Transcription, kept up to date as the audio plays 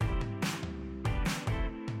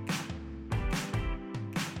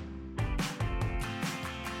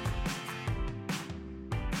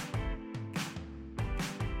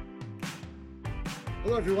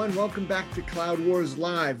Hello, everyone. Welcome back to Cloud Wars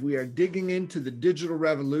Live. We are digging into the digital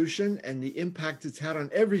revolution and the impact it's had on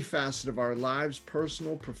every facet of our lives,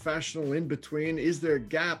 personal, professional, in between. Is there a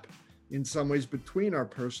gap in some ways between our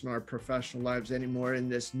personal and our professional lives anymore in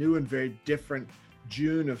this new and very different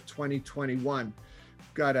June of 2021?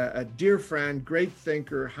 We've got a dear friend, great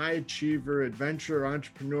thinker, high achiever, adventurer,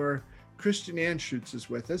 entrepreneur. Christian Anschuetz is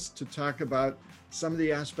with us to talk about some of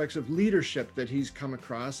the aspects of leadership that he's come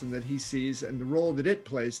across and that he sees and the role that it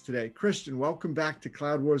plays today. Christian, welcome back to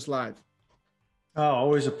Cloud Wars Live. Oh,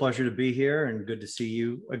 always a pleasure to be here and good to see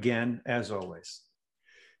you again, as always.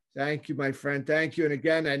 Thank you, my friend. Thank you. And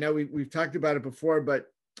again, I know we've talked about it before, but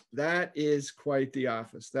that is quite the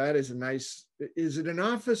office. That is a nice, is it an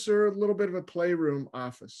office or a little bit of a playroom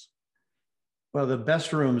office? Well, the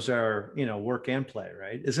best rooms are, work and play,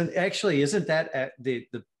 right? Isn't that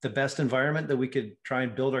the best environment that we could try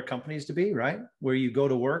and build our companies to be, right? Where you go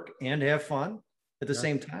to work and have fun at the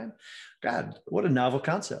same time. God, what a novel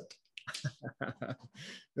concept.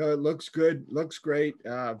 No, it looks good. Looks great.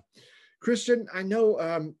 Christian, I know,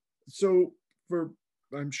 I'm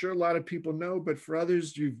sure a lot of people know, but for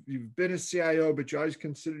others, you've been a CIO, but you always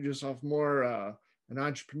considered yourself more an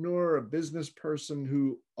entrepreneur, a business person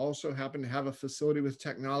who also happened to have a facility with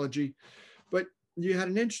technology. But you had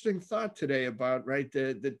an interesting thought today about, right,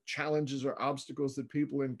 the challenges or obstacles that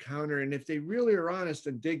people encounter. And if they really are honest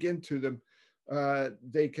and dig into them,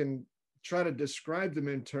 they can try to describe them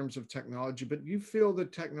in terms of technology. But you feel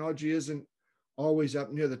that technology isn't always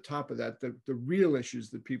up near the top of that, the real issues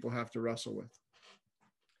that people have to wrestle with.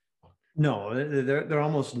 No, they're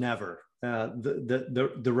almost never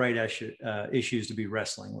the right issues to be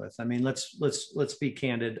wrestling with. I mean, let's be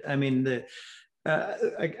candid. I mean,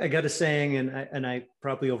 I got a saying, and I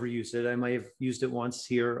probably overused it. I might have used it once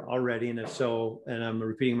here already, and if so, and I'm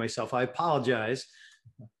repeating myself, I apologize.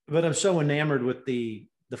 But I'm so enamored with the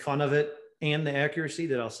fun of it and the accuracy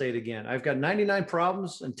that I'll say it again. I've got 99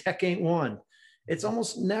 problems, and tech ain't one. It's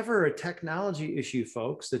almost never a technology issue,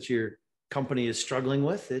 folks, that your company is struggling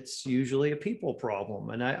with. It's usually a people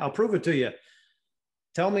problem. And I'll prove it to you.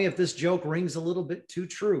 Tell me if this joke rings a little bit too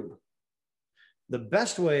true. The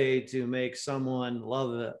best way to make someone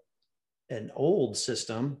love an old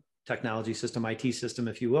system, technology system, IT system,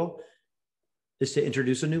 if you will, is to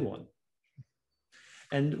introduce a new one.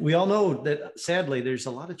 And we all know that, sadly, there's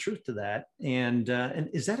a lot of truth to that. And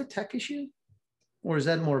is that a tech issue, or is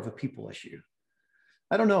that more of a people issue?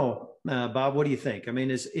 I don't know, Bob. What do you think? I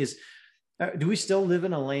mean, do we still live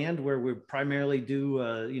in a land where we primarily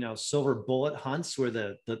do, silver bullet hunts, where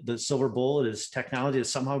the silver bullet is technology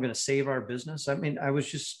is somehow going to save our business? I mean, I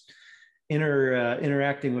was just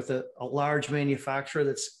interacting with a large manufacturer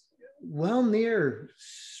that's well near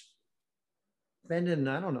spending,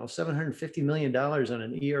 I don't know, $750 million on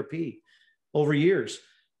an ERP over years.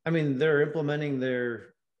 I mean, they're implementing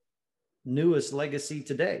their newest legacy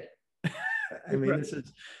today. I mean, this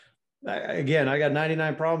is, again, I got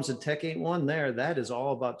 99 problems and tech ain't one there. That is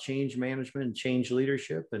all about change management and change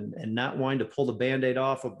leadership and not wanting to pull the Band-Aid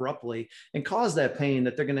off abruptly and cause that pain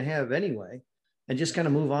that they're going to have anyway, and just kind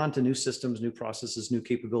of move on to new systems, new processes, new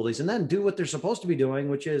capabilities, and then do what they're supposed to be doing,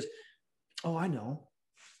 which is,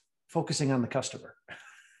 focusing on the customer.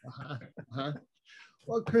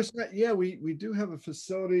 Well, Chris, yeah, we do have a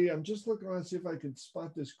facility. I'm just looking around to see if I can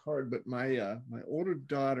spot this card, but my older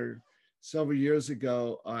daughter several years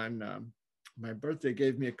ago on my birthday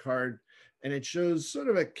gave me a card, and it shows sort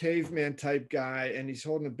of a caveman type guy, and he's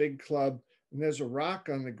holding a big club, and there's a rock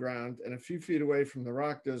on the ground, and a few feet away from the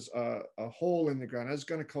rock there's a hole in the ground. I was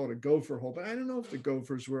going to call it a gopher hole, but I don't know if the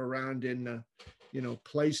gophers were around in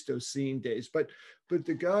Pleistocene days, but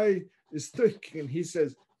the guy is thinking, and he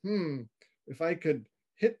says, if I could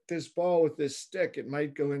hit this ball with this stick, it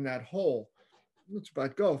might go in that hole. It's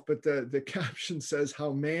about golf, but the caption says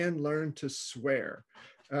how man learned to swear,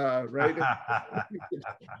 right?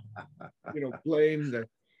 Blame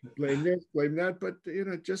this, blame that, but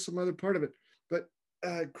just some other part of it. But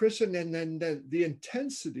Christian, and then the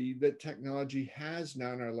intensity that technology has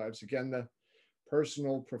now in our lives, again, the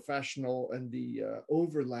personal, professional, and the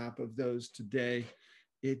overlap of those today,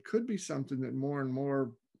 it could be something that more and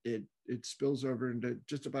more it spills over into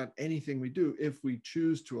just about anything we do if we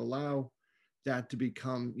choose to allow that to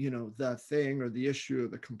become, the thing or the issue or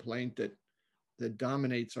the complaint that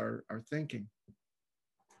dominates our thinking.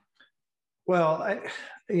 Well,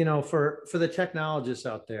 for the technologists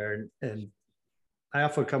out there, and I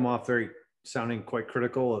often come off sounding quite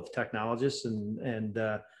critical of technologists, and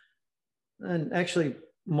actually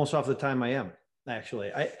most of the time I am.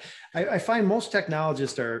 Actually, I find most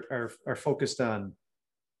technologists are focused on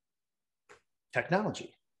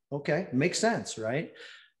technology. Okay, makes sense, right?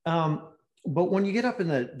 But when you get up in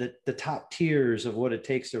the top tiers of what it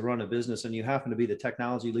takes to run a business, and you happen to be the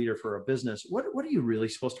technology leader for a business, what are you really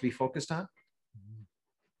supposed to be focused on?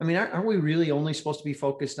 I mean, aren't we really only supposed to be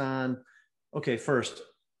focused on, okay, first,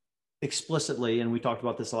 explicitly, and we talked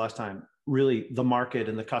about this the last time, really the market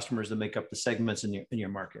and the customers that make up the segments in your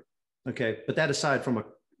market. Okay, but that aside from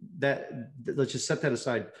let's just set that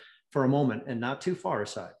aside for a moment and not too far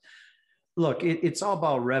aside. Look, it's all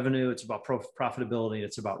about revenue, it's about profitability,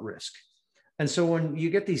 it's about risk. And so when you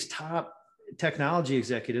get these top technology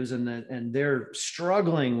executives and they're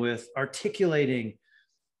struggling with articulating,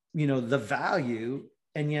 the value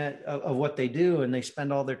and yet of what they do, and they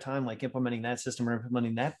spend all their time like implementing that system or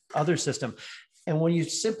implementing that other system. And when you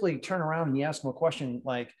simply turn around and you ask them a question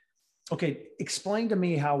like, okay, explain to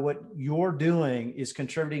me how what you're doing is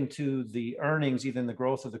contributing to the earnings, either in the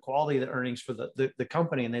growth or the quality of the earnings for the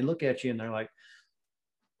company. And they look at you and they're like,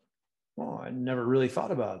 well, I never really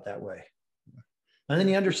thought about it that way. And then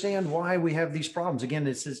you understand why we have these problems. Again,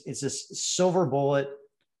 it's this silver bullet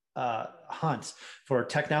hunt for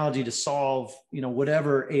technology to solve,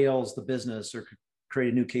 whatever ails the business or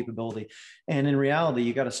create a new capability. And in reality,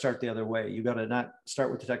 you got to start the other way. You got to not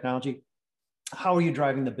start with the technology. How are you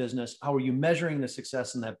driving the business? How are you measuring the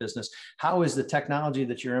success in that business? How is the technology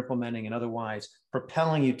that you're implementing and otherwise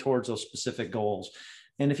propelling you towards those specific goals?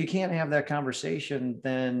 And if you can't have that conversation,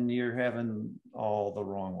 then you're having all the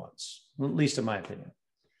wrong ones, at least in my opinion.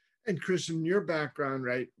 And Christian, your background,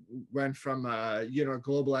 right, went from a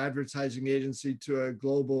global advertising agency to a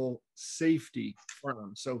global safety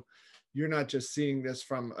firm. So you're not just seeing this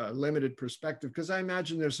from a limited perspective, because I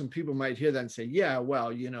imagine there's some people might hear that and say, yeah,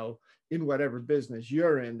 well, in whatever business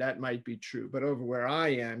you're in, that might be true. But over where I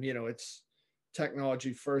am, it's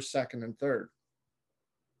technology first, second, and third.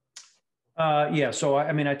 Yeah. So,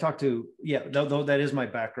 I talked to, though that is my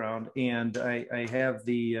background, and I have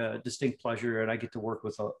the distinct pleasure, and I get to work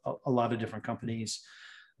with a lot of different companies,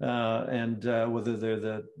 and whether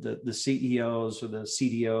they're the CEOs or the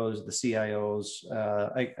CDOs, the CIOs,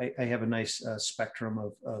 I have a nice spectrum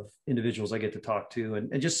of individuals I get to talk to,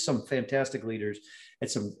 and just some fantastic leaders at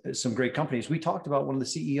some great companies. We talked about one of the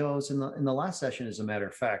CEOs in the last session, as a matter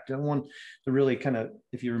of fact, and one that really kind of,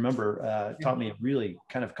 if you remember, taught me really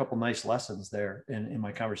kind of a couple nice lessons there in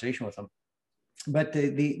my conversation with them. But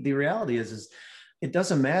the reality is it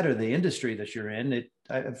doesn't matter the industry that you're in.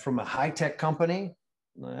 From a high tech company,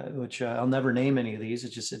 which I'll never name any of these.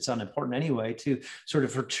 It's unimportant anyway. To sort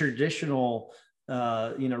of for traditional,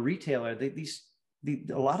 retailer,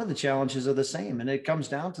 a lot of the challenges are the same, and it comes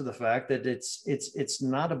down to the fact that it's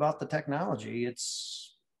not about the technology.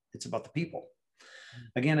 It's about the people.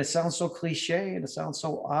 Again, it sounds so cliche and it sounds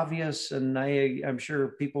so obvious, and I'm sure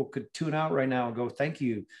people could tune out right now and go, "Thank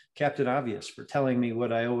you, Captain Obvious, for telling me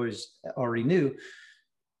what I already knew."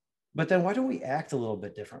 But then why don't we act a little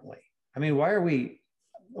bit differently? I mean, why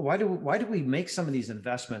do we make some of these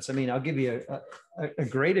investments? I mean, I'll give you a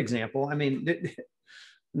great example. I mean,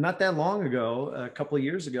 not that long ago, a couple of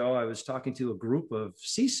years ago, I was talking to a group of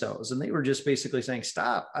CISOs, and they were just basically saying,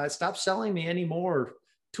 stop selling me any more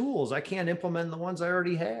tools. I can't implement the ones I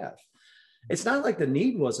already have. It's not like the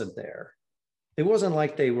need wasn't there. It wasn't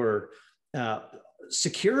like they were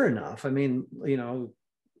secure enough. I mean,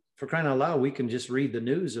 for crying out loud, we can just read the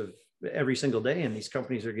news of every single day, and these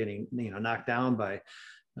companies are getting knocked down by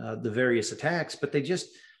the various attacks, but they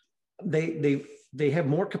have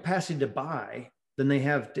more capacity to buy than they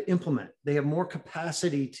have to implement. They have more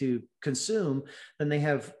capacity to consume than they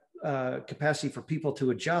have capacity for people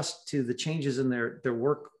to adjust to the changes in their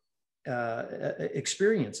work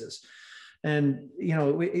experiences. And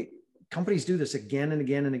companies do this again and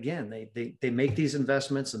again and again. They make these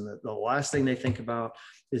investments, and the last thing they think about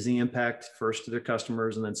is the impact, first to their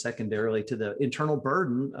customers, and then secondarily to the internal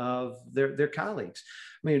burden of their colleagues.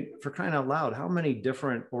 I mean, for crying out loud, how many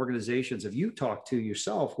different organizations have you talked to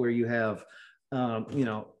yourself where you have, a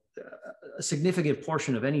significant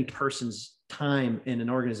portion of any person's time in an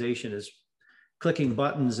organization is clicking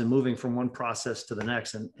buttons and moving from one process to the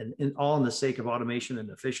next, and all in the sake of automation and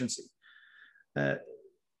efficiency? Does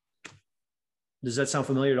that sound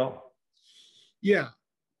familiar at all? Yeah.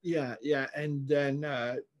 And then,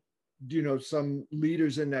 some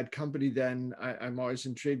leaders in that company, then I'm always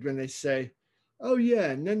intrigued when they say, oh yeah,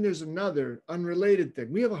 and then there's another unrelated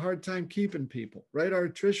thing. We have a hard time keeping people, right? Our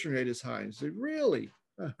attrition rate is high. And say, really?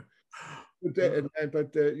 But they're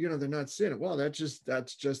not seeing it. Well, that's just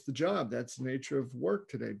the job. That's the nature of work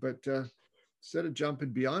today. But instead of jumping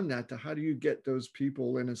beyond that to how do you get those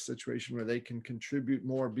people in a situation where they can contribute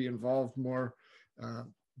more, be involved more,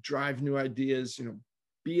 drive new ideas,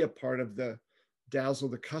 be a part of the dazzle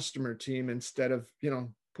the customer team instead of,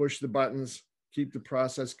 push the buttons, keep the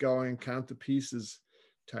process going, count the pieces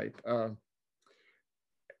type.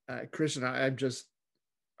 Christian, am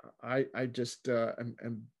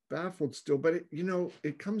baffled still, but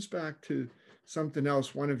it comes back to something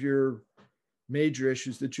else. One of your major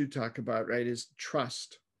issues that you talk about, right, is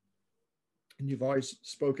trust. And you've always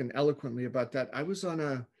spoken eloquently about that. I was on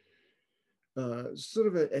a sort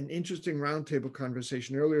of an interesting roundtable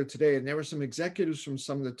conversation earlier today, and there were some executives from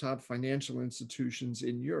some of the top financial institutions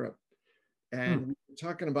in Europe. And we were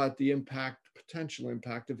talking about the potential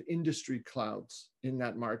impact of industry clouds in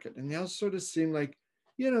that market. And they all sort of seemed like,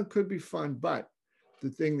 it could be fun. But the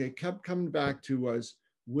thing they kept coming back to was,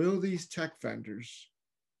 will these tech vendors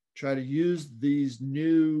try to use these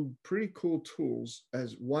new, pretty cool tools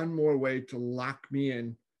as one more way to lock me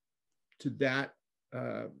in to that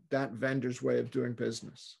vendor's way of doing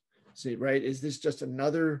business? See, right? Is this just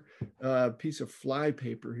another piece of fly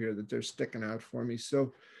paper here that they're sticking out for me?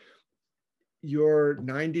 So your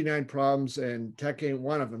 99 problems, and tech ain't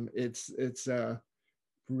one of them. It's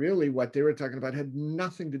really what they were talking about had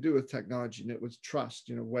nothing to do with technology, and it was trust.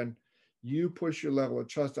 When you push your level of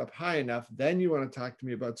trust up high enough, then you want to talk to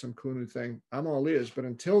me about some cool new thing. I'm all ears. But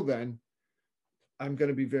until then, I'm going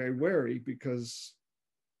to be very wary, because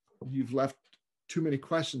you've left too many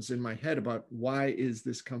questions in my head about why is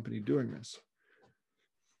this company doing this?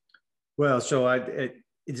 Well, so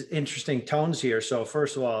it's interesting tones here. So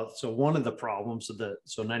first of all, one of the problems of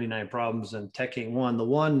 99 problems and tech ain't one. The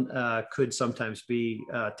one could sometimes be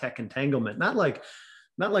tech entanglement. Not like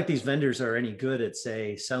these vendors are any good at,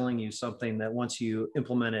 say, selling you something that once you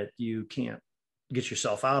implement it, you can't get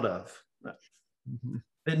yourself out of.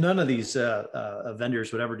 Mm-hmm. None of these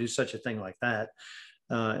vendors would ever do such a thing like that.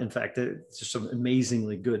 In fact, there's some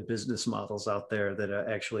amazingly good business models out there that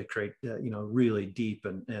actually create, really deep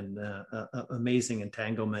and amazing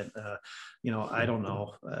entanglement. I don't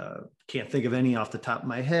know, can't think of any off the top of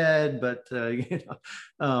my head, but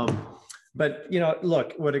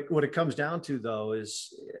look, what it comes down to though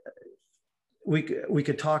is we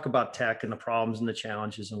could talk about tech and the problems and the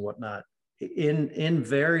challenges and whatnot.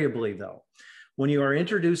 Invariably though, when you are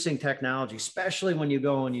introducing technology, especially when you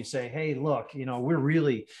go and you say, hey, look, we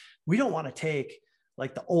don't want to take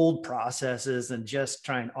like the old processes and just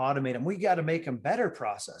try and automate them. We got to make them better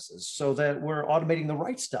processes so that we're automating the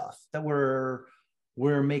right stuff, that we're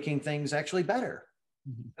making things actually better.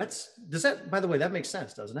 Mm-hmm. By the way, that makes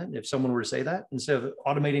sense, doesn't it? If someone were to say that, instead of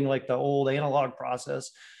automating like the old analog process,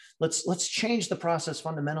 let's change the process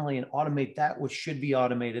fundamentally and automate that which should be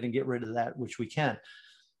automated and get rid of that which we can.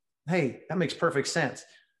 Hey, that makes perfect sense.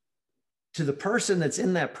 To the person that's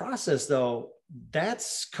in that process, though,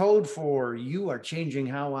 that's code for you are changing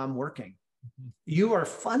how I'm working. Mm-hmm. You are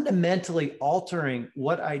fundamentally altering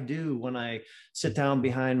what I do when I sit down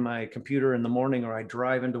behind my computer in the morning, or I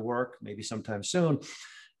drive into work, maybe sometime soon,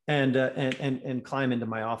 and climb into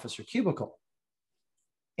my office or cubicle.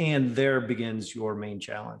 And there begins your main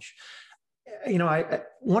challenge.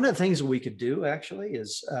 One of the things that we could do actually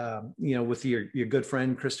is, with your good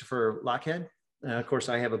friend, Christopher Lochhead, of course,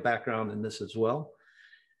 I have a background in this as well.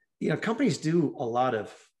 Companies do a lot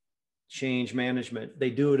of change management. They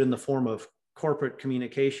do it in the form of corporate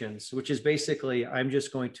communications, which is basically, I'm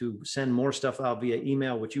just going to send more stuff out via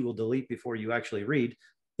email, which you will delete before you actually read,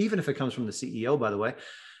 even if it comes from the CEO, by the way.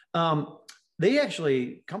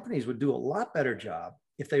 Companies would do a lot better job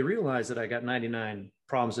if they realize that I got 99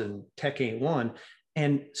 problems and tech ain't one,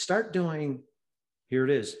 and start doing, here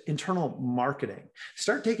it is, internal marketing.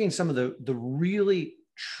 Start taking some of the really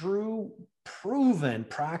true proven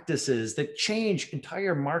practices that change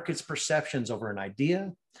entire markets' perceptions over an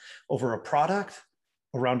idea, over a product,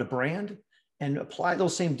 around a brand, and apply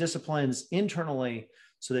those same disciplines internally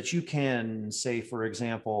so that you can, say, for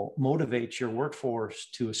example, motivate your workforce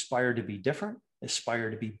to aspire to be different,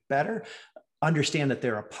 aspire to be better, understand that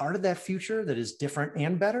they're a part of that future that is different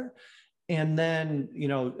and better, and then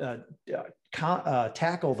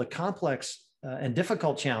tackle the complex and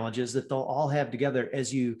difficult challenges that they'll all have together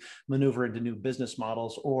as you maneuver into new business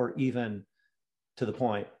models, or even, to the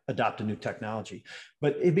point, adopt a new technology.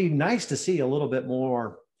 But it'd be nice to see a little bit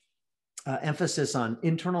more emphasis on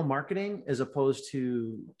internal marketing as opposed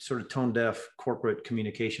to sort of tone deaf corporate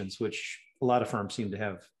communications, which a lot of firms seem to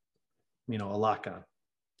have, a lock on.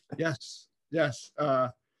 Yes.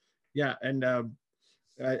 Yeah. And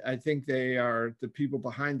I think they are the people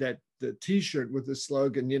behind the T-shirt with the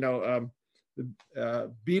slogan,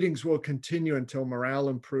 the beatings will continue until morale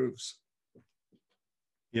improves.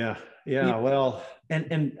 Yeah. Well,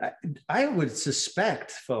 and I would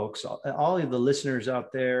suspect, folks, all of the listeners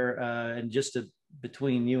out there, and just to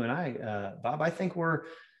between you and I, Bob, I think we're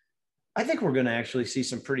going to actually see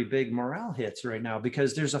some pretty big morale hits right now,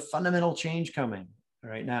 because there's a fundamental change coming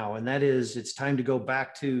right now. And that is, it's time to go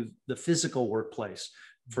back to the physical workplace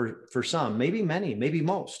for some, maybe many, maybe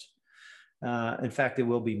most. In fact, it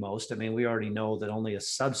will be most. I mean, we already know that only a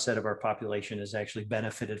subset of our population has actually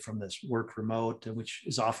benefited from this work remote, which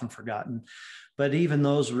is often forgotten. But even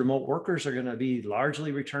those remote workers are going to be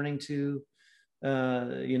largely returning to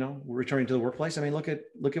returning to the workplace. I mean, look at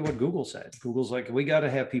what Google said. Google's like, we got to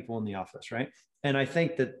have people in the office, right? And I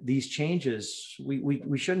think that these changes,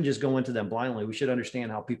 we shouldn't just go into them blindly. We should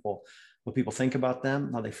understand what people think about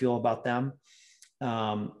them, how they feel about them,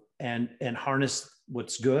 and harness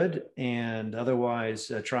what's good, and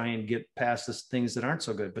otherwise try and get past the things that aren't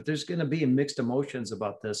so good. But there's going to be mixed emotions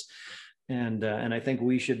about this, and I think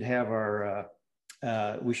we should have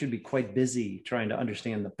we should be quite busy trying to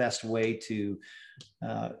understand the best way to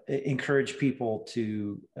encourage people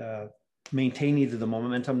to maintain either the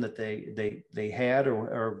momentum that they had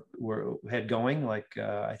or had going. Like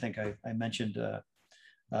I think I mentioned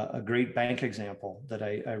a great bank example that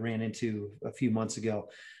I ran into a few months ago,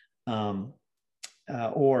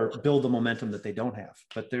 or build the momentum that they don't have.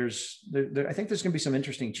 But I think there's going to be some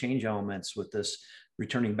interesting change elements with this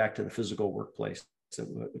returning back to the physical workplace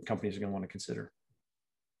that companies are going to want to consider.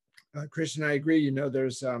 Christian, I agree. You know,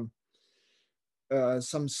 there's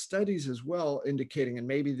some studies as well indicating, and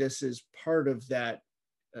maybe this is part of that,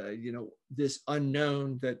 this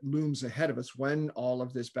unknown that looms ahead of us when all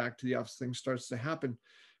of this back to the office thing starts to happen,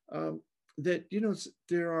 that,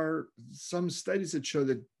 there are some studies that show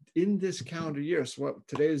that in this calendar year, so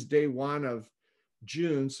today is day 1 of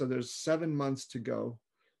June, so there's 7 months to go,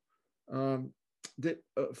 that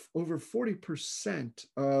over 40%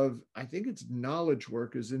 of, I think it's knowledge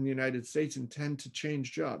workers in the United States intend to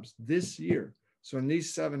change jobs this year. So in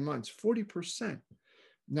these 7 months, 40%.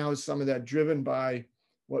 Now, is some of that driven by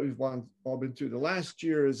what we've all been through the last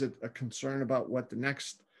year? Is it a concern about what the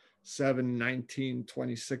next 7, 19,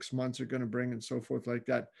 26 months are going to bring and so forth like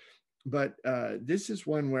that? But this is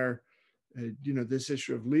one where, this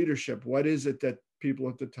issue of leadership, what is it that people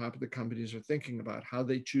at the top of the companies are thinking about, how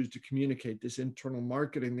they choose to communicate this internal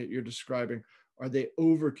marketing that you're describing? Are they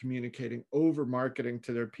over communicating, over marketing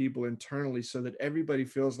to their people internally so that everybody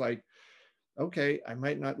feels like, okay, I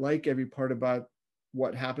might not like every part about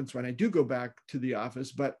what happens when I do go back to the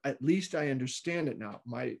office, but at least I understand it now.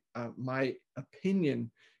 My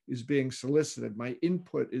opinion is being solicited. My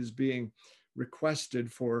input is being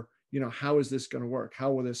requested for, how is this going to work?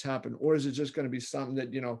 How will this happen? Or is it just going to be something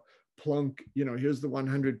that, plunk, here's the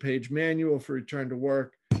 100-page manual for return to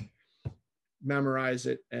work, memorize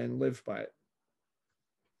it and live by it?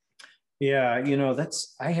 Yeah,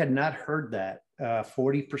 I had not heard that.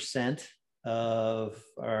 40% of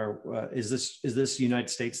our, is this United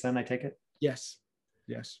States then, I take it? Yes.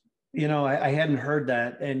 I hadn't heard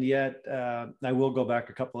that. And yet I will go back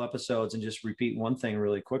a couple episodes and just repeat one thing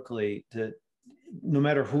really quickly. No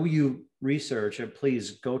matter who you research, and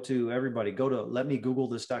please go to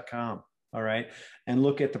letmegooglethiscom, all right, and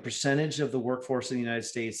look at the percentage of the workforce in the United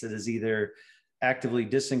States that is either actively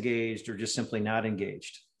disengaged or just simply not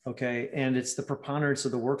engaged, okay? And it's the preponderance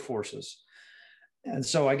of the workforces. And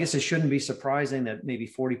so I guess it shouldn't be surprising that maybe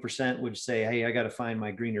 40% would say, hey, I got to find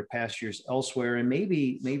my greener pastures elsewhere. And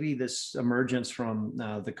maybe this emergence from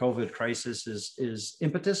the COVID crisis is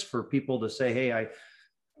impetus for people to say, hey, I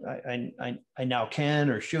now can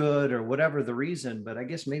or should, or whatever the reason. But I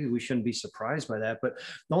guess maybe we shouldn't be surprised by that. But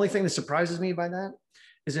the only thing that surprises me by that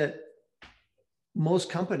is that most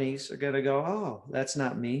companies are going to go, oh, that's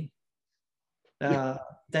not me.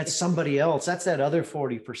 That's somebody else. That's that other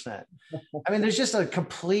 40%. I mean, there's just a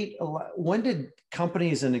complete, when did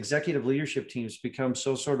companies and executive leadership teams become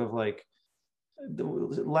so sort of like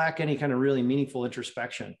lack any kind of really meaningful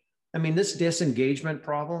introspection? I mean, this disengagement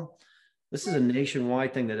problem, this is a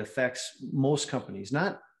nationwide thing that affects most companies,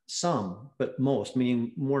 not some, but most,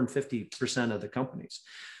 meaning more than 50% of the companies.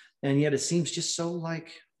 And yet it seems just so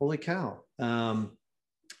like, holy cow,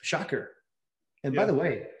 shocker. And by the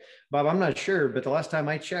way, Bob, I'm not sure, but the last time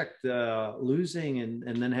I checked, losing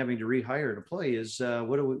and then having to rehire an employee is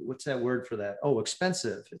what's that word for that? Oh,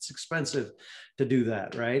 expensive. It's expensive to do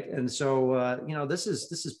that, right? And so this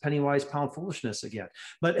is penny wise, pound foolishness again.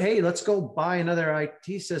 But hey, let's go buy another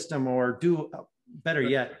IT system, or do better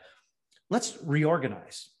yet, let's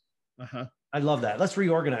reorganize. I love that. Let's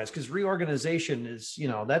reorganize, because reorganization is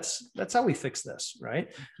that's how we fix this, right?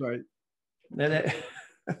 Right.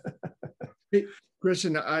 Hey,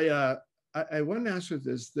 Christian, I want to ask you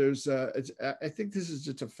this. There's, I think this is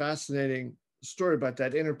just a fascinating story about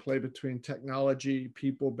that interplay between technology,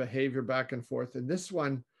 people, behavior, back and forth. And this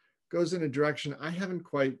one goes in a direction I haven't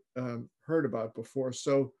quite heard about before.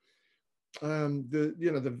 So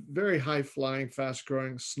the very high flying, fast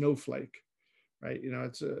growing Snowflake, right?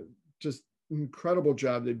 It's a just incredible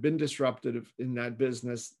job. They've been disruptive in that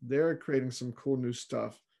business. They're creating some cool new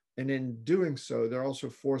stuff. And in doing so, they're also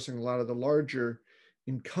forcing a lot of the larger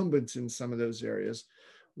incumbents in some of those areas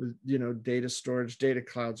with, data storage, data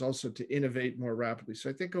clouds, also to innovate more rapidly. So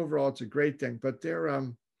I think overall it's a great thing. But their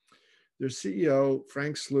CEO,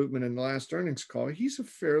 Frank Slootman, in the last earnings call, he's a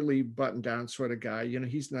fairly buttoned down sort of guy.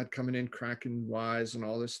 He's not coming in cracking wise and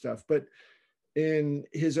all this stuff. But in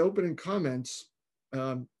his opening comments,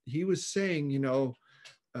 he was saying,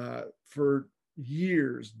 for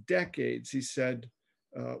years, decades, he said,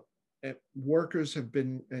 workers have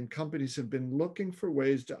been and companies have been looking for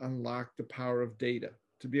ways to unlock the power of data,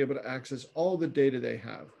 to be able to access all the data they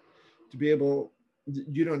have, to be able,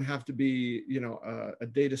 you don't have to be, a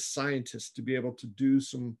data scientist to be able to do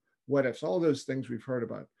some what ifs, all those things we've heard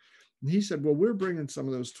about. And he said, well, we're bringing some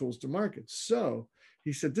of those tools to market. So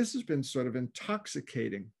he said, this has been sort of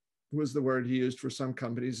intoxicating, was the word he used for some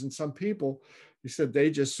companies. And some people, he said, they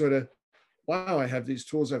just sort of, wow, I have these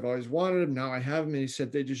tools. I've always wanted them. Now I have them. And he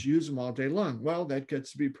said, they just use them all day long. Well, that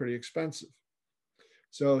gets to be pretty expensive.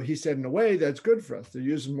 So he said, in a way, that's good for us. They're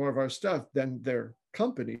using more of our stuff. Then their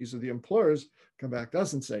companies or the employers come back to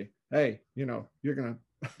us and say, hey, you're going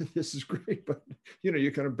to, this is great, but,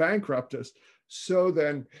 you're going to bankrupt us. So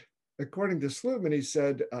then, according to Slootman, he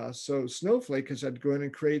said, so Snowflake has had to go in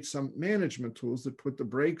and create some management tools that put the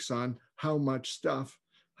brakes on how much stuff,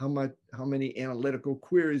 how many analytical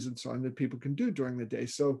queries and so on that people can do during the day.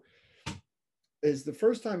 So it's the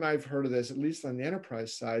first time I've heard of this, at least on the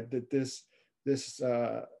enterprise side, that this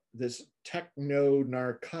techno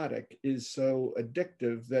narcotic is so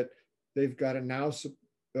addictive that they've got to now,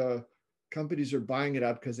 companies are buying it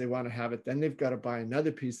up because they want to have it. Then they've got to buy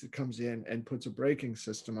another piece that comes in and puts a braking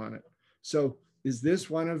system on it. So is this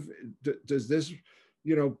does this,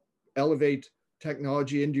 elevate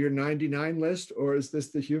technology into your 99 list, or is this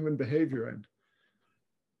the human behavior end?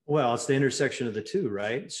 Well, it's the intersection of the two,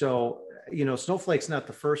 right? So, Snowflake's not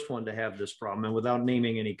the first one to have this problem, and without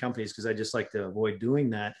naming any companies, because I just like to avoid doing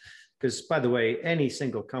that. Because, by the way, any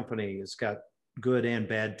single company has got good and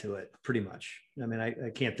bad to it, pretty much. I mean, I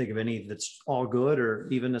can't think of any that's all good or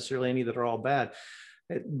even necessarily any that are all bad.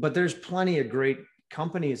 But there's plenty of great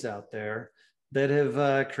companies out there that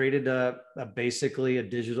have created basically a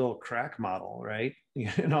digital crack model, right?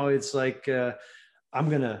 It's like, I'm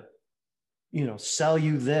going to, sell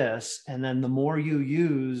you this. And then the more you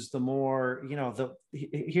use, the more,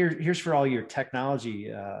 here's for all your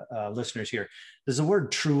technology listeners here. Does the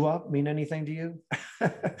word true up mean anything to you?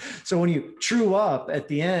 So when you true up at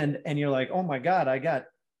the end and you're like, oh my God, I got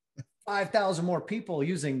 5,000 more people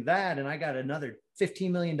using that, and I got another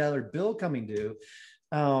 $15 million bill coming due.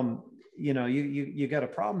 You got a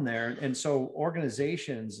problem there. And so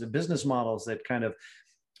organizations, the business models that kind of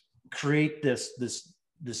create this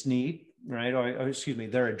need, right? Or excuse me,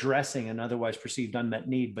 they're addressing an otherwise perceived unmet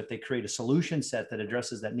need, but they create a solution set that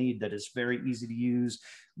addresses that need, that is very easy to use,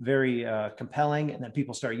 very compelling, and then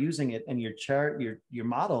people start using it. And your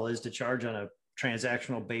model is to charge on a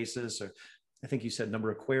transactional basis, or I think you said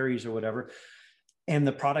number of queries or whatever. And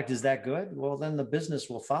the product is that good, well, then the business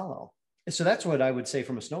will follow. So that's what I would say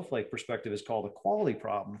from a Snowflake perspective is called a quality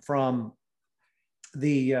problem. From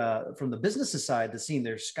the business side, that's seeing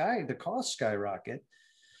the cost skyrocket,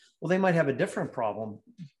 well, they might have a different problem,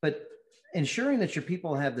 but ensuring that your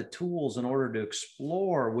people have the tools in order to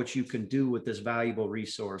explore what you can do with this valuable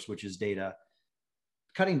resource, which is data,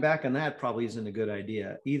 cutting back on that probably isn't a good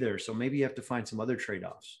idea either. So maybe you have to find some other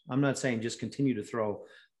trade-offs. I'm not saying just continue to throw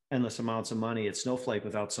endless amounts of money at Snowflake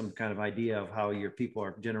without some kind of idea of how your people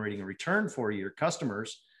are generating a return for your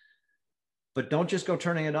customers. But don't just go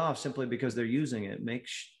turning it off simply because they're using it.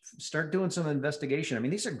 Start doing some investigation. I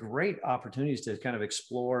mean, these are great opportunities to kind of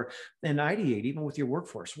explore and ideate, even with your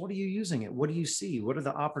workforce. What are you using it? What do you see? What are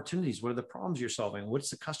the opportunities? What are the problems you're solving? What's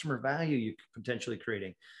the customer value you're potentially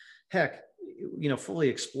creating? Heck, fully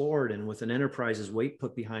explored and with an enterprise's weight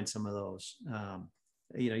put behind some of those.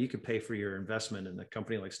 You could pay for your investment in a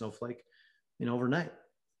company like Snowflake, overnight.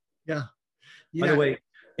 Yeah. By the way,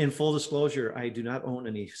 in full disclosure, I do not own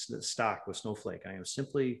any stock with Snowflake. I am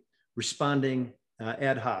simply responding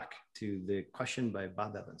ad hoc to the question by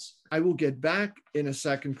Bob Evans. I will get back in a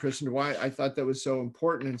second, Chris, and why I thought that was so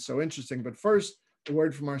important and so interesting. But first, a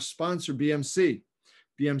word from our sponsor, BMC.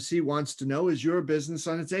 BMC wants to know, is your business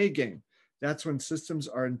on its A game? That's when systems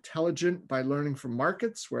are intelligent by learning from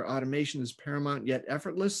markets, where automation is paramount yet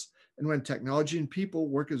effortless, and when technology and people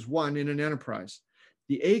work as one in an enterprise.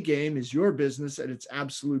 The A game is your business at its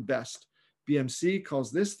absolute best. BMC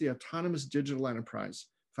calls this the autonomous digital enterprise.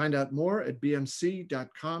 Find out more at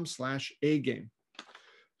bmc.com/A game.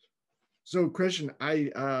 So, Christian,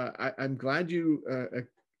 I'm glad you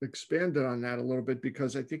expanded on that a little bit,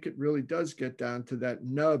 because I think it really does get down to that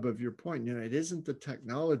nub of your point. You know, it isn't the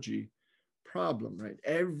technology problem, right?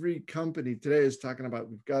 Every company today is talking about,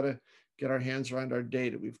 we've got to get our hands around our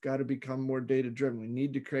data. We've got to become more data driven. We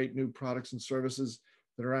need to create new products and services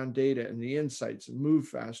that are around data and the insights, and move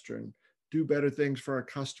faster and do better things for our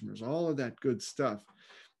customers, all of that good stuff.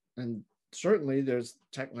 And certainly there's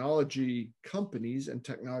technology companies and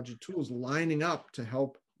technology tools lining up to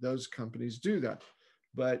help those companies do that.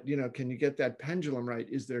 But, you know, can you get that pendulum right?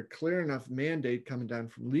 Is there clear enough mandate coming down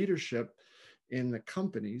from leadership in the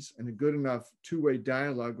companies, and a good enough two-way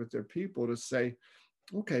dialogue with their people to say,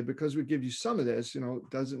 okay, because we give you some of this, you know,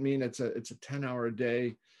 doesn't mean it's a 10-hour a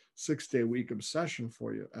day, 6-day a week obsession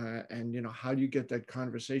for you. And, you know, how do you get that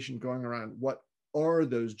conversation going around what are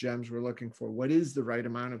those gems we're looking for? What is the right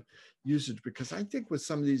amount of usage? Because I think with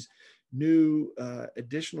some of these new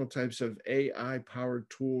additional types of AI powered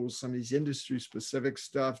tools, some of these industry specific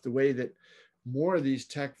stuff, the way that more of these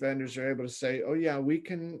tech vendors are able to say, oh yeah, we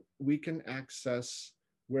can access,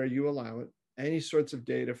 where you allow it, any sorts of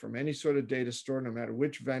data from any sort of data store, no matter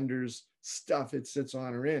which vendor's stuff it sits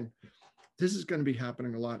on or in. This is going to be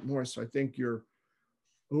happening a lot more. So I think your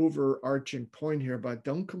overarching point here about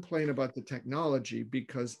don't complain about the technology,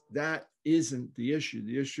 because that isn't the issue.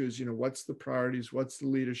 The issue is, you know, what's the priorities? What's the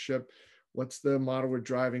leadership? What's the model we're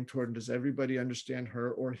driving toward? And does everybody understand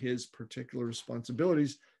her or his particular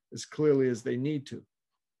responsibilities as clearly as they need to?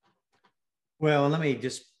 Well, let me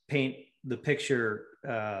just paint the picture,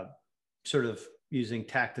 sort of using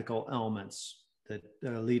tactical elements that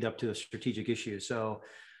lead up to a strategic issue. So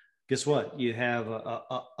guess what? You have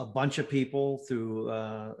a bunch of people through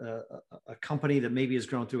a company that maybe has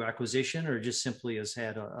grown through acquisition, or just simply has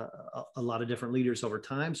had a lot of different leaders over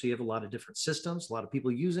time. So you have a lot of different systems, a lot of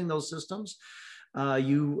people using those systems.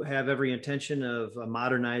 You have every intention of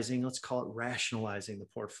modernizing, let's call it rationalizing the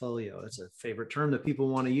portfolio. It's a favorite term that people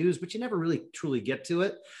want to use, but you never really truly get to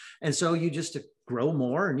it. And so you just grow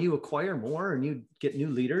more and you acquire more and you get new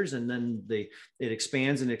leaders, and then it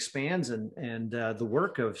expands and expands. And the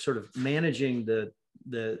work of sort of managing the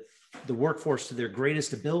workforce to their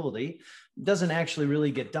greatest ability doesn't actually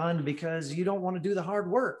really get done, because you don't want to do the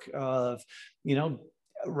hard work of, you know,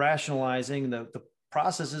 rationalizing the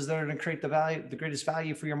processes that are going to create the greatest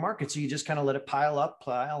value for your market. So you just kind of let it pile up,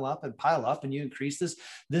 and you increase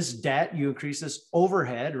this debt, you increase this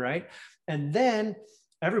overhead, right? And then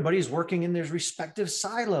everybody's working in their respective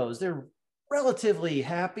silos. They're relatively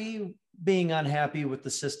happy being unhappy with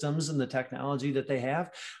the systems and the technology that they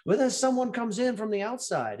have. But then someone comes in from the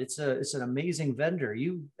outside. It's an amazing vendor.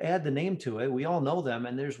 You add the name to it. We all know them.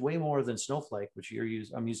 And there's way more than Snowflake, which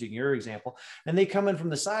I'm using your example. And they come in from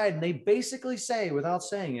the side and they basically say, without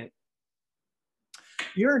saying it,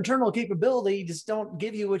 your internal capability just don't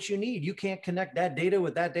give you what you need. You can't connect that data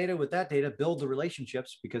with that data with that data, build the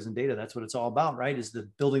relationships, because in data, that's what it's all about, right? Is the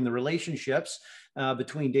building the relationships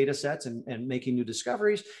between data sets and making new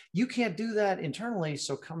discoveries. You can't do that internally.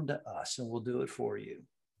 So come to us and we'll do it for you.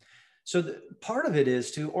 So part of it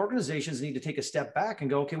is organizations need to take a step back and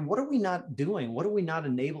go, okay, what are we not doing? What are we not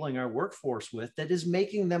enabling our workforce with that is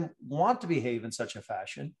making them want to behave in such a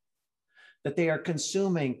fashion that they are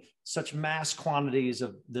consuming such mass quantities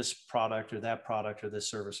of this product or this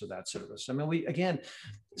service or that service? I mean,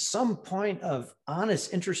 some point of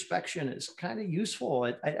honest introspection is kind of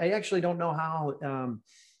useful. I actually don't know how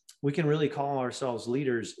we can really call ourselves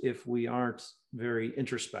leaders if we aren't very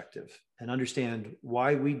introspective and understand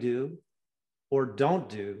why we do or don't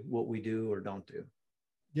do what we do or don't do.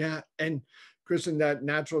 Yeah. And Kristen, that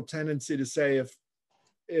natural tendency to say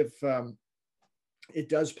if it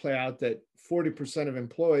does play out that 40% of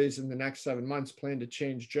employees in the next 7 months plan to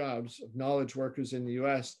change jobs of knowledge workers in the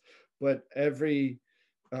US, but every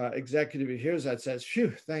executive who hears that says,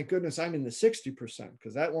 phew, thank goodness I'm in the 60%,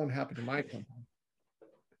 because that won't happen to my company.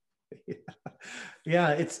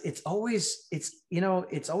 Yeah, it's always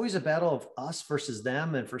a battle of us versus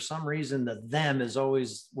them, and for some reason the them is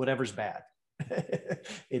always whatever's bad.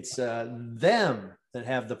 It's them that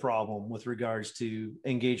have the problem with regards to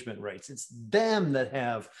engagement rates. It's them that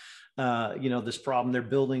have this problem. They're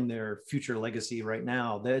building their future legacy right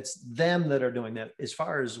now. That's them that are doing that. As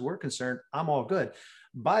far as we're concerned, I'm all good.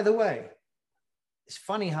 By the way, it's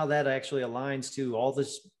funny how that actually aligns to all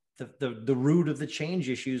this the root of the change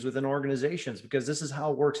issues within organizations, because this is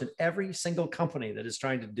how it works in every single company that is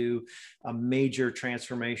trying to do a major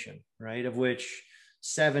transformation, right? Of which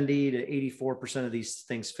 70 to 84% of these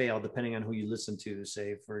things fail, depending on who you listen to.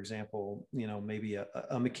 Say, for example, maybe a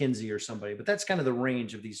McKinsey or somebody, but that's kind of the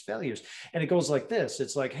range of these failures. And it goes like this.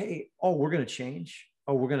 It's like, hey, oh, we're going to change.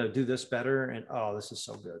 Oh, we're going to do this better. And oh, this is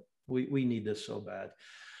so good. We need this so bad.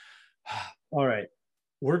 All right.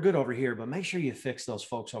 We're good over here, but make sure you fix those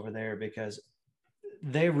folks over there, because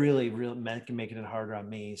they really making it harder on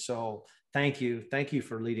me. So thank you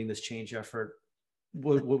for leading this change effort.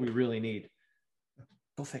 What we really need,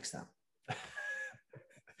 go fix them.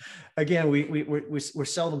 Again, we're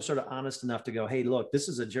seldom sort of honest enough to go, hey, look, this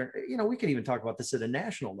is a journey. We could even talk about this at a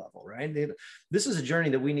national level, right? This is a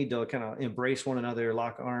journey that we need to kind of embrace one another,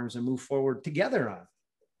 lock arms, and move forward together on.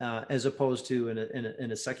 As opposed to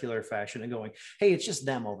in a secular fashion and going, hey, it's just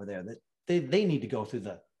them over there that they need to go through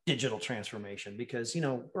the digital transformation, because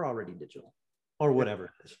we're already digital, or whatever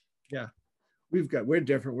it is. Yeah, we're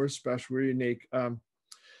different, we're special, we're unique.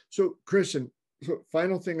 So Christian,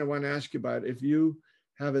 final thing I want to ask you about: if you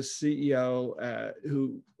have a CEO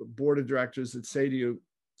board of directors that say to you,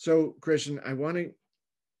 so Christian, I want to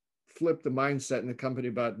flip the mindset in the company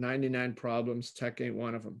about 99 problems, tech ain't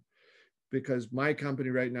one of them, because my company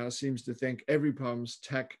right now seems to think every problem's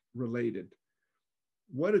tech related.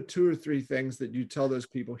 What are 2 or 3 things that you tell those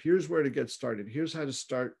people? Here's where to get started. Here's how to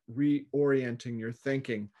start reorienting your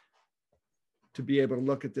thinking to be able to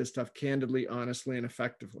look at this stuff candidly, honestly, and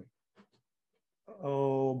effectively.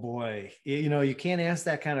 Oh boy. You can't ask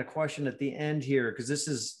that kind of question at the end here, because this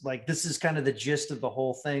is kind of the gist of the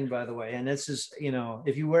whole thing, by the way. And this is,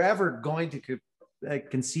 if you were ever going to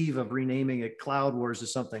conceive of renaming it Cloud Wars or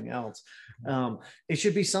something else, it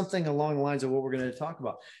should be something along the lines of what we're going to talk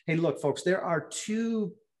about. Hey, look, folks, there are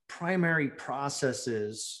 2 primary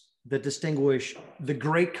processes that distinguish the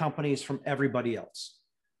great companies from everybody else.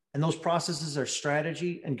 And those processes are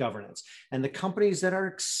strategy and governance. And the companies that are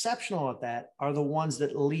exceptional at that are the ones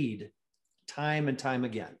that lead time and time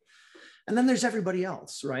again. And then there's everybody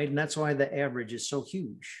else, right? And that's why the average is so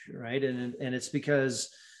huge, right? And it's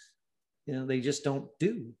because they just don't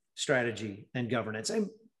do strategy and governance. And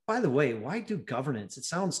by the way, why do governance? It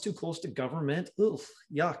sounds too close to government. Ugh,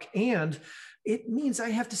 yuck. And it means I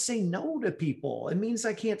have to say no to people. It means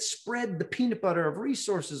I can't spread the peanut butter of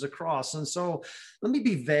resources across. And so let me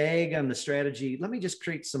be vague on the strategy. Let me just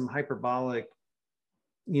create some hyperbolic,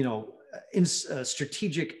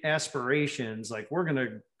 strategic aspirations, like we're going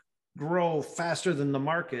to grow faster than the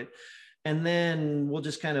market. And then we'll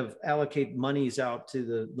just kind of allocate monies out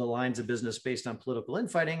to the lines of business based on political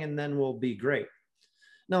infighting, and then we'll be great.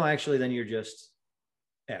 No, actually, then you're just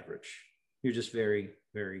average. You're just very,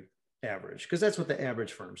 very average, because that's what the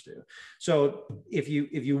average firms do. So if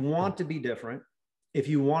you want to be different, if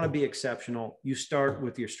you want to be exceptional, you start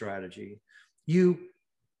with your strategy. You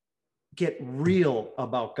get real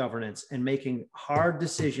about governance and making hard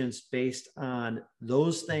decisions based on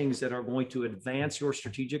those things that are going to advance your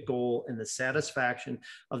strategic goal and the satisfaction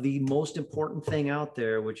of the most important thing out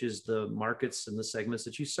there, which is the markets and the segments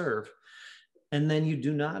that you serve. And then you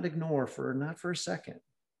do not ignore not for a second,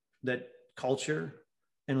 that culture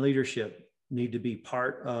and leadership need to be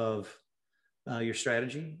part of your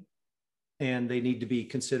strategy, and they need to be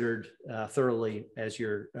considered thoroughly as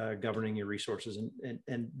you're governing your resources,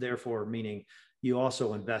 and therefore meaning you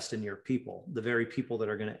also invest in your people, the very people that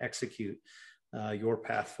are going to execute your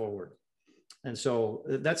path forward. And so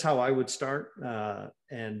that's how I would start.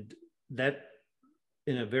 And that,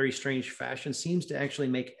 in a very strange fashion, seems to actually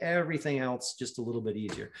make everything else just a little bit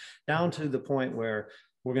easier, down to the point where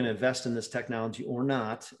we're going to invest in this technology or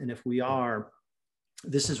not. And if we are,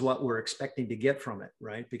 this is what we're expecting to get from it,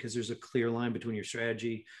 right? Because there's a clear line between your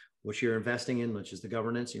strategy, what you're investing in, which is the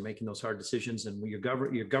governance. You're making those hard decisions, and your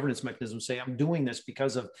governance mechanisms say, I'm doing this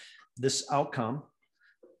because of this outcome.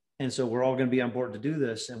 And so we're all going to be on board to do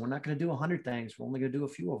this, and we're not going to do 100 things. We're only going to do a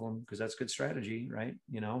few of them because that's good strategy, right?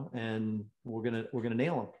 And we're going to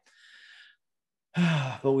nail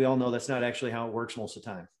them. But we all know that's not actually how it works most of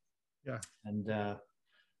the time. Yeah. And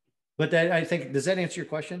but that, I think, does that answer your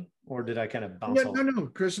question, or did I kind of bounce? Yeah, no,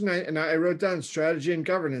 Chris, and I wrote down strategy and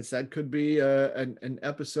governance. That could be an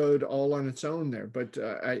episode all on its own there. But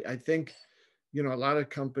I think, a lot of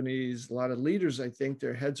companies, a lot of leaders, I think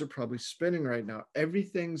their heads are probably spinning right now.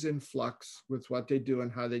 Everything's in flux with what they do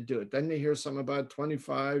and how they do it. Then they hear something about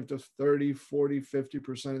 25 to 30, 40,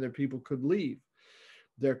 50% of their people could leave.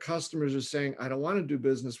 Their customers are saying, I don't want to do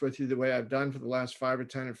business with you the way I've done for the last 5 or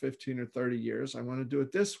 10 or 15 or 30 years. I want to do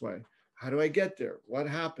it this way. How do I get there? What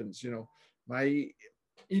happens? My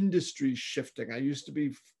industry's shifting. I used to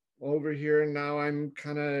be over here, and now I'm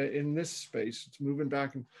kind of in this space. It's moving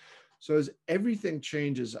back. And so as everything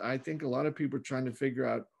changes, I think a lot of people are trying to figure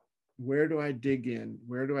out, where do I dig in?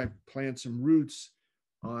 Where do I plant some roots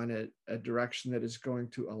on a direction that is going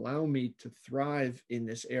to allow me to thrive in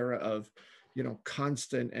this era of,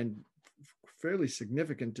 constant and fairly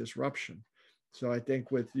significant disruption. So I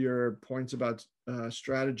think with your points about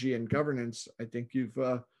strategy and governance, I think you've,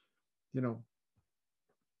 sort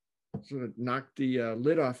of knocked the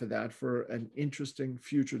lid off of that for an interesting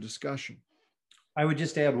future discussion. I would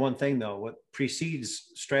just add one thing though. What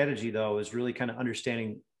precedes strategy though is really kind of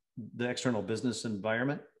understanding the external business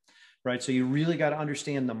environment, right? So you really got to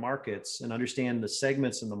understand the markets and understand the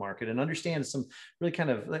segments in the market and understand some really kind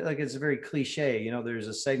of like it's very cliche, there's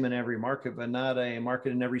a segment in every market, but not a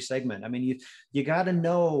market in every segment. I mean, you got to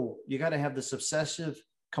know, you got to have this obsessive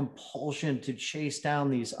compulsion to chase down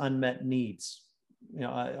these unmet needs,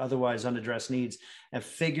 otherwise unaddressed needs, and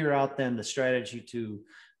figure out then the strategy to,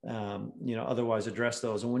 otherwise address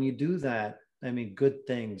those. And when you do that, I mean, good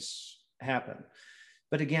things happen.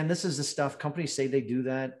 But again, this is the stuff companies say they do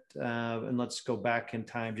that. And let's go back in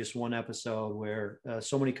time, just one episode where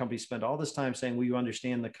so many companies spend all this time saying, well, you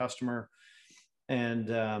understand the customer. And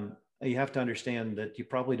you have to understand that you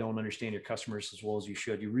probably don't understand your customers as well as you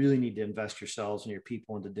should. You really need to invest yourselves and your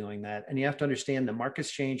people into doing that. And you have to understand that markets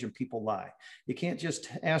change and people lie. You can't just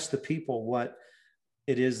ask the people what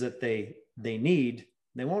it is that they need.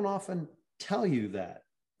 They won't often tell you that,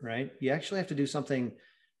 right? You actually have to do something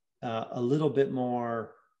a little bit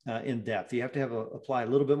more in depth. You have to apply a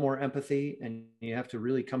little bit more empathy, and you have to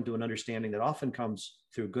really come to an understanding that often comes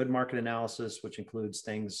through good market analysis, which includes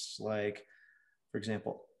things like, for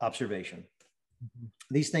example, observation. Mm-hmm.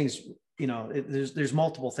 These things, there's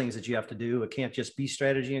multiple things that you have to do. It can't just be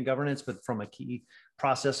strategy and governance, but from a key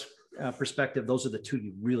process perspective, those are the two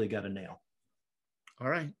you really got to nail. All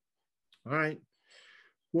right.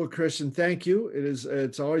 Well, Christian, thank you.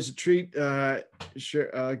 It's always a treat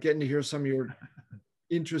getting to hear some of your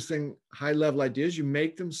interesting high-level ideas. You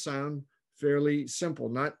make them sound fairly simple,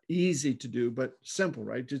 not easy to do, but simple,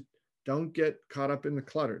 right? Just don't get caught up in the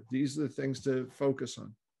clutter. These are the things to focus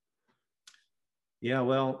on. Yeah,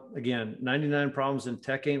 well, again, 99 problems in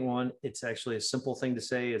tech ain't one. It's actually a simple thing to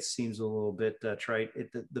say. It seems a little bit trite.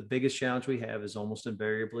 The biggest challenge we have is almost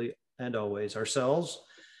invariably and always ourselves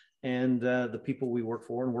and the people we work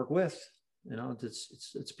for and work with.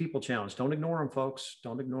 It's a people challenge. Don't ignore them, folks.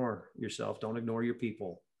 Don't ignore yourself. Don't ignore your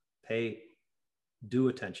people. Pay due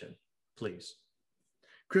attention, please.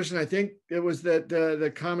 Christian, I think it was that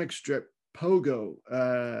the comic strip Pogo,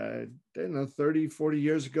 I don't know, 30, 40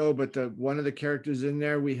 years ago, but one of the characters in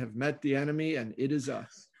there, we have met the enemy and it is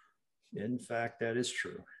us. In fact, that is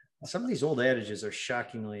true. Some of these old adages are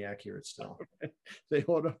shockingly accurate still. They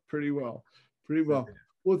hold up pretty well.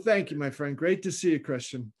 Well, thank you, my friend. Great to see you,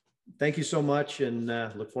 Christian. Thank you so much, and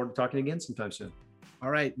look forward to talking again sometime soon. All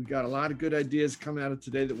right. We got a lot of good ideas coming out of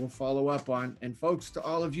today that we'll follow up on. And folks, to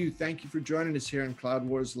all of you, thank you for joining us here on Cloud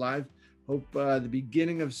Wars Live. Hope the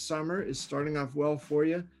beginning of summer is starting off well for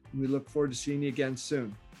you. And we look forward to seeing you again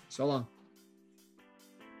soon. So long.